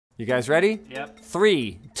You guys ready? Yep.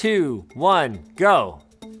 3, 2, 1, go.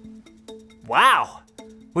 Wow,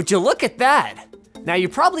 would you look at that? Now you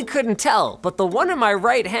probably couldn't tell, but the one in my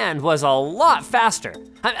right hand was a lot faster.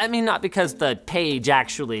 I mean, not because the page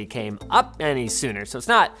actually came up any sooner, so it's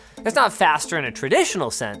not faster in a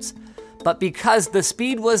traditional sense, but because the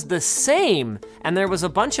speed was the same and there was a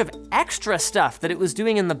bunch of extra stuff that it was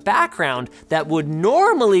doing in the background that would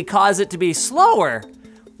normally cause it to be slower,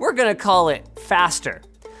 we're gonna call it faster.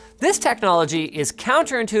 This technology is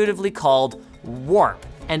counterintuitively called warp.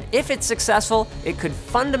 And if it's successful, it could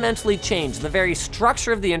fundamentally change the very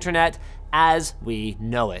structure of the internet as we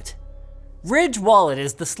know it. Ridge Wallet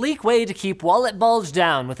is the sleek way to keep wallet bulge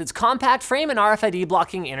down with its compact frame and RFID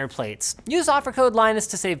blocking inner plates. Use offer code Linus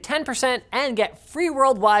to save 10% and get free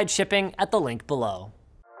worldwide shipping at the link below.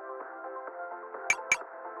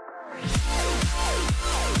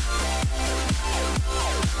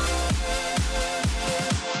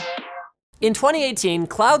 In 2018,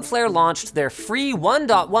 Cloudflare launched their free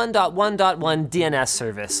 1.1.1.1 DNS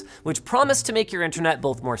service, which promised to make your internet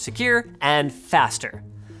both more secure and faster.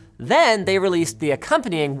 Then they released the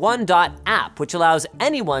accompanying 1.app, which allows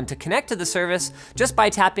anyone to connect to the service just by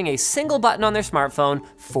tapping a single button on their smartphone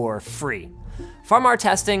for free. From our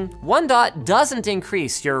testing, 1.0 doesn't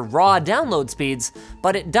increase your raw download speeds,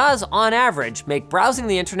 but it does, on average, make browsing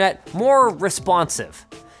the internet more responsive.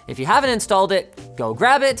 If you haven't installed it, go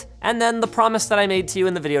grab it, and then the promise that I made to you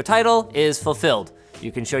in the video title is fulfilled.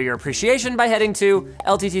 You can show your appreciation by heading to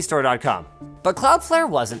lttstore.com. But Cloudflare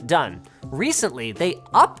wasn't done. Recently, they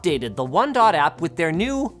updated the 1.0 app with their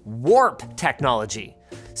new warp technology.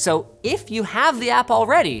 So if you have the app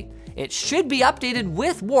already, it should be updated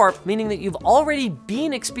with warp, meaning that you've already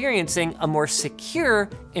been experiencing a more secure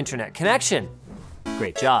internet connection.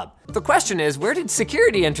 Great job. The question is, where did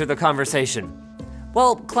security enter the conversation?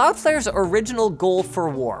 Well, Cloudflare's original goal for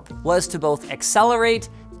warp was to both accelerate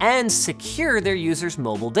and secure their users'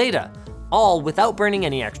 mobile data, all without burning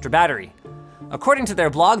any extra battery. According to their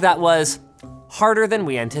blog, that was harder than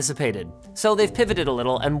we anticipated. So they've pivoted a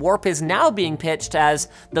little, and warp is now being pitched as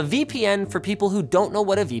the VPN for people who don't know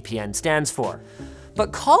what a VPN stands for.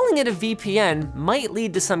 But calling it a VPN might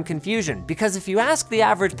lead to some confusion, because if you ask the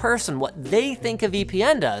average person what they think a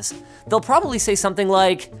VPN does, they'll probably say something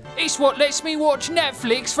like, "It's what lets me watch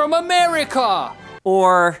Netflix from America."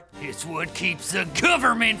 Or, "It's what keeps the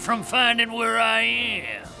government from finding where I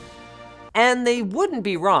am." And they wouldn't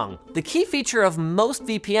be wrong. The key feature of most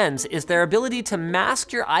VPNs is their ability to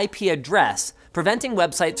mask your IP address, preventing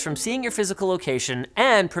websites from seeing your physical location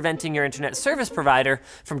and preventing your internet service provider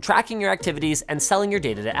from tracking your activities and selling your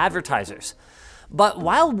data to advertisers. But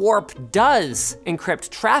while warp does encrypt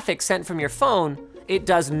traffic sent from your phone, it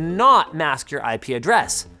does not mask your IP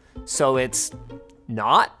address. So it's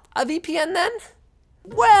not a VPN then?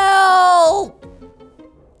 Well,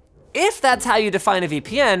 if that's how you define a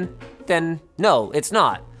VPN, then no, it's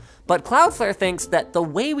not. But Cloudflare thinks that the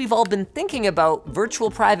way we've all been thinking about virtual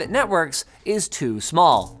private networks is too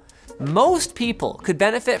small. Most people could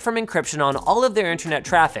benefit from encryption on all of their internet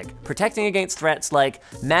traffic, protecting against threats like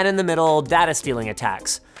man-in-the-middle data stealing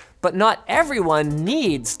attacks. But not everyone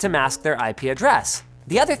needs to mask their IP address.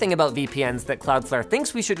 The other thing about VPNs that Cloudflare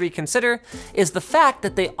thinks we should reconsider is the fact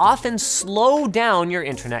that they often slow down your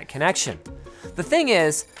internet connection. The thing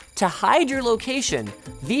is, to hide your location,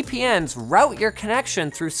 VPNs route your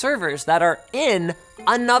connection through servers that are in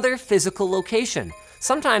another physical location,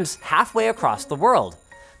 sometimes halfway across the world.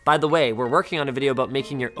 By the way, we're working on a video about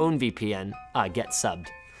making your own VPN, get subbed.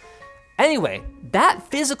 Anyway, that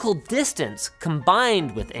physical distance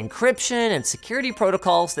combined with encryption and security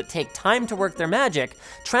protocols that take time to work their magic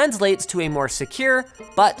translates to a more secure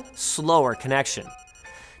but slower connection.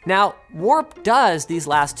 Now, warp does these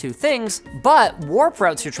last two things, but warp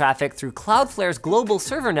routes your traffic through Cloudflare's global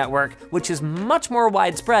server network, which is much more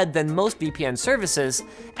widespread than most VPN services,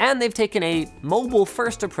 and they've taken a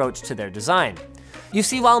mobile-first approach to their design. You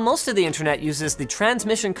see, while most of the internet uses the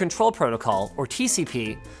Transmission Control Protocol, or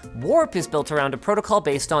TCP, warp is built around a protocol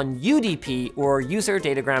based on UDP, or User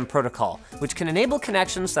Datagram Protocol, which can enable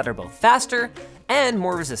connections that are both faster and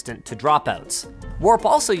more resistant to dropouts. Warp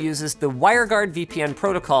also uses the WireGuard VPN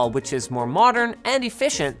protocol, which is more modern and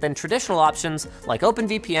efficient than traditional options like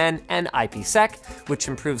OpenVPN and IPsec, which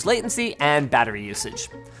improves latency and battery usage.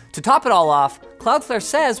 To top it all off, Cloudflare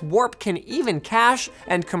says warp can even cache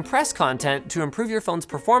and compress content to improve your phone's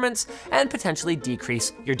performance and potentially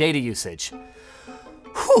decrease your data usage.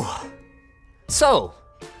 Whew. So,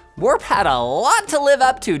 warp had a lot to live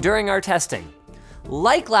up to during our testing.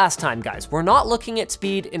 Like last time, guys, we're not looking at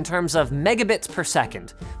speed in terms of megabits per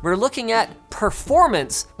second. We're looking at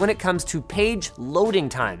performance when it comes to page loading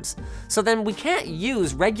times. So then we can't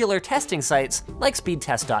use regular testing sites like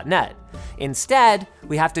speedtest.net. Instead,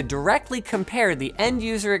 we have to directly compare the end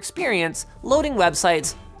user experience loading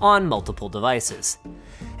websites on multiple devices.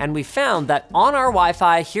 And we found that on our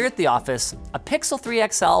Wi-Fi here at the office, a Pixel 3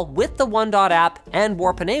 XL with the 1.0 app and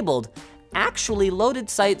Warp enabled actually loaded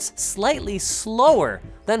sites slightly slower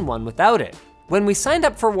than one without it. When we signed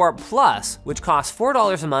up for Warp Plus, which costs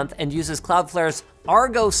 $4 a month and uses Cloudflare's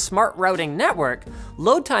Argo smart routing network,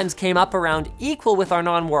 load times came up around equal with our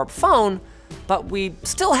non-Warp phone, but we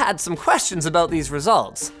still had some questions about these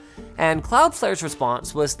results. And Cloudflare's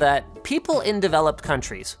response was that people in developed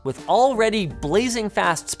countries with already blazing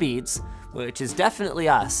fast speeds, which is definitely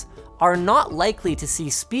us, are not likely to see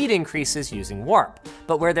speed increases using Warp.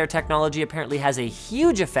 But where their technology apparently has a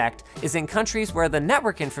huge effect is in countries where the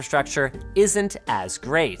network infrastructure isn't as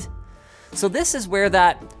great. So this is where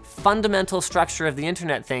that fundamental structure of the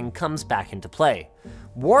internet thing comes back into play.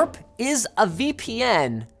 Warp is a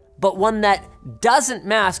VPN, but one that doesn't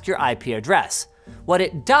mask your IP address. What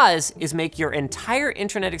it does is make your entire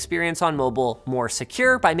internet experience on mobile more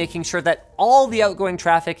secure by making sure that all the outgoing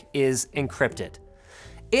traffic is encrypted.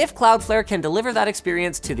 If Cloudflare can deliver that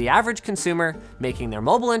experience to the average consumer, making their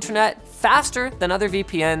mobile internet faster than other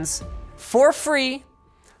VPNs for free,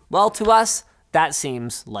 well, to us, that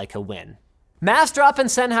seems like a win. Massdrop and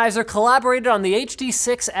Sennheiser collaborated on the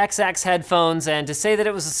HD6XX headphones, and to say that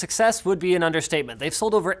it was a success would be an understatement. They've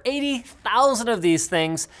sold over 80,000 of these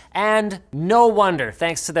things, and no wonder,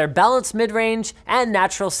 thanks to their balanced mid-range and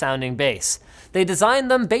natural sounding bass. They designed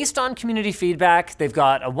them based on community feedback. They've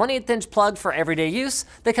got a 1/8 inch plug for everyday use.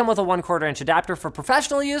 They come with a 1/4 inch adapter for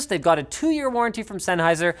professional use. They've got a 2-year warranty from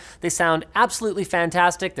Sennheiser. They sound absolutely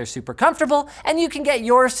fantastic. They're super comfortable, and you can get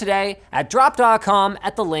yours today at drop.com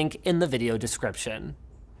at the link in the video description.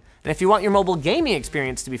 And if you want your mobile gaming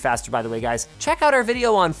experience to be faster, by the way, guys, check out our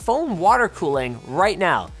video on phone water cooling right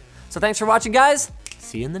now. So thanks for watching, guys.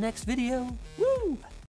 See you in the next video. Woo!